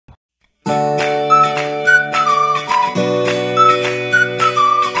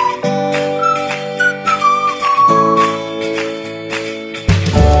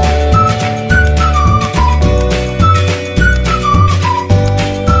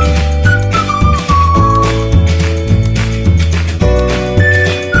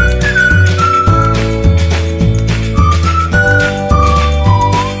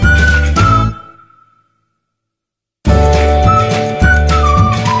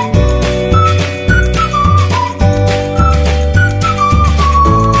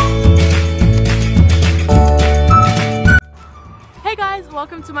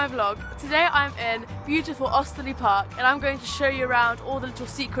beautiful Osterley Park, and I'm going to show you around all the little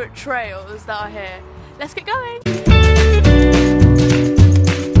secret trails that are here. Let's get going!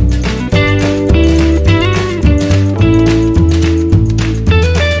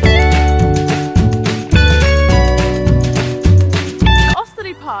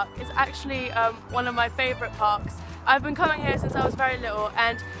 Osterley Park is actually one of my favourite parks. I've been coming here since I was very little,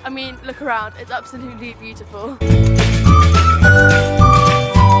 and I mean, look around, it's absolutely beautiful.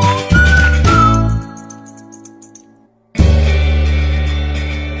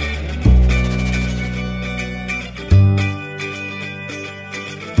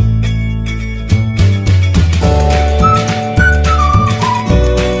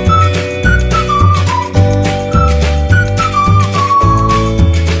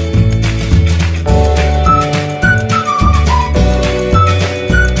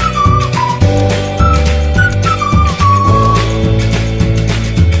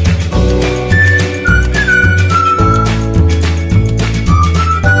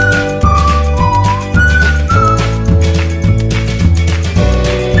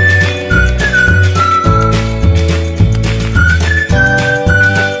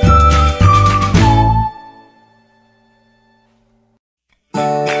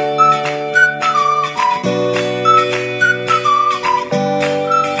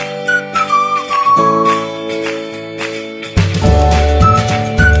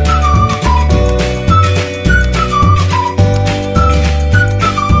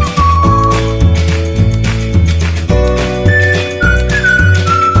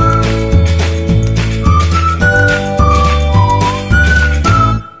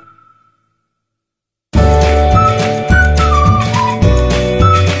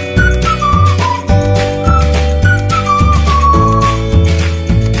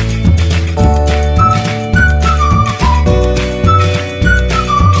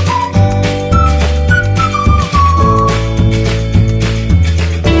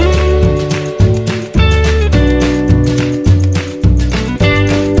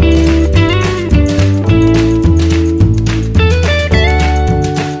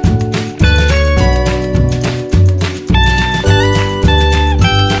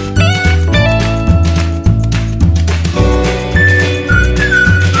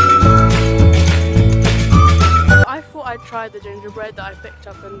 Try the gingerbread that I picked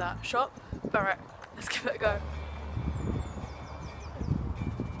up in that shop. Alright, let's give it a go.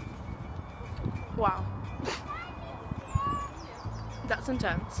 Wow. That's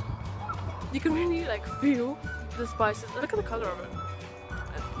intense. You can really like feel the spices. Look at the colour of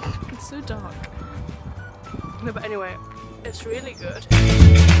it. It's so dark. No, but anyway, it's really good.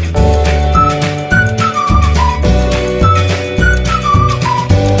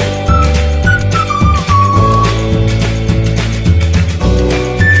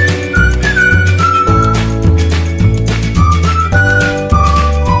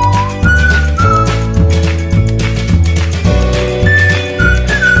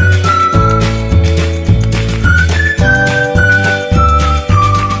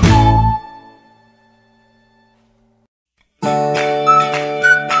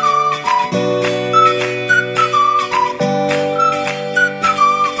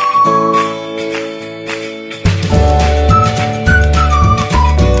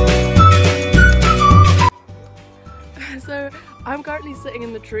 So I'm currently sitting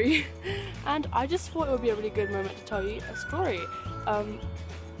in the tree and I just thought it would be a really good moment to tell you a story.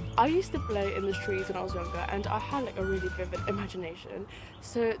 I used to play in the trees when I was younger and I had like a really vivid imagination.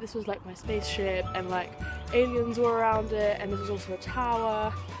 So this was like my spaceship and like aliens were around it, and this was also a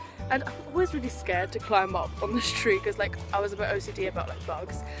tower. And I'm always really scared to climb up on this tree because like I was a bit OCD about like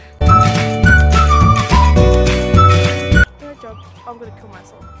bugs. Good job. I'm gonna kill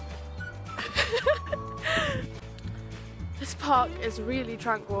myself. This park is really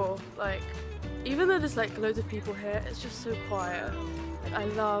tranquil, like even though there's like loads of people here, it's just so quiet. Like, I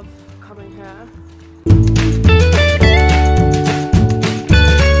love coming here.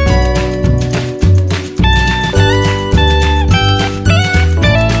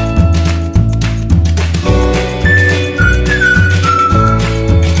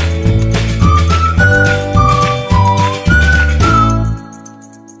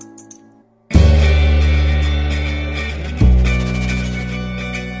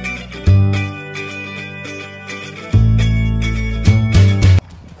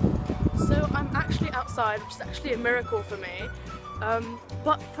 Outside, which is actually a miracle for me.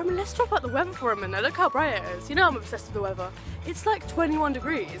 But let's talk about the weather for a minute. Look how bright it is. You know I'm obsessed with the weather. It's like 21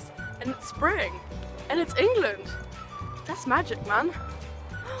 degrees and it's spring and it's England. That's magic, man.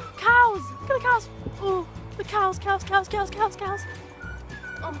 Cows! Look at the cows! Oh, the cows.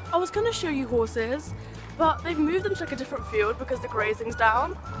 I was gonna show you horses, but they've moved them to like a different field because the grazing's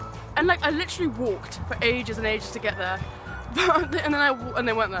down. And like I literally walked for ages and ages to get there, but and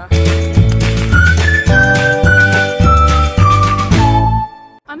they went there.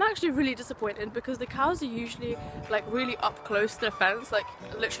 I'm actually really disappointed because the cows are usually like really up close to the fence, like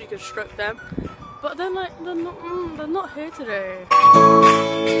literally you could stroke them. But then like they're not here today.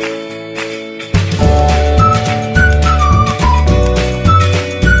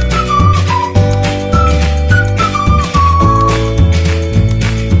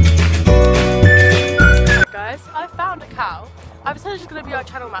 Guys, I found a cow. I've decided she's gonna be our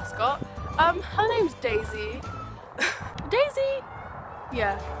channel mascot. Her name's Daisy. Daisy?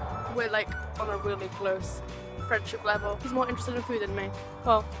 Yeah, we're like on a really close friendship level. He's more interested in food than me.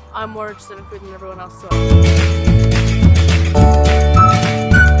 Well, I'm more interested in food than everyone else as well.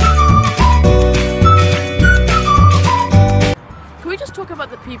 Can we just talk about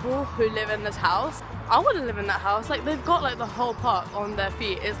the people who live in this house? I want to live in that house. Like they've got like the whole park on their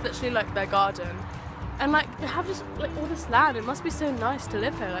feet. It's literally like their garden. And like they have just like all this land. It must be so nice to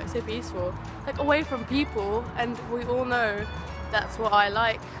live here, like so peaceful. Like away from people, and we all know that's what I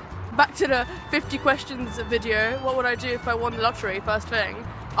like. Back to the 50 questions video. What would I do if I won the lottery? First thing,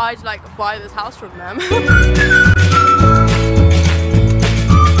 I'd like buy this house from them.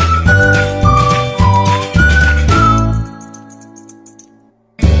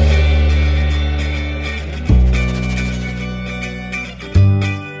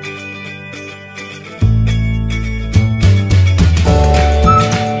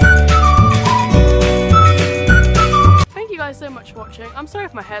 So much for watching. I'm sorry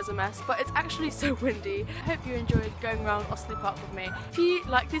if my hair's a mess, but it's actually so windy. I hope you enjoyed going around Osterley Park with me. If you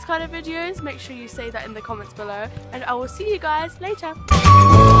like these kind of videos, make sure you say that in the comments below, and I will see you guys later.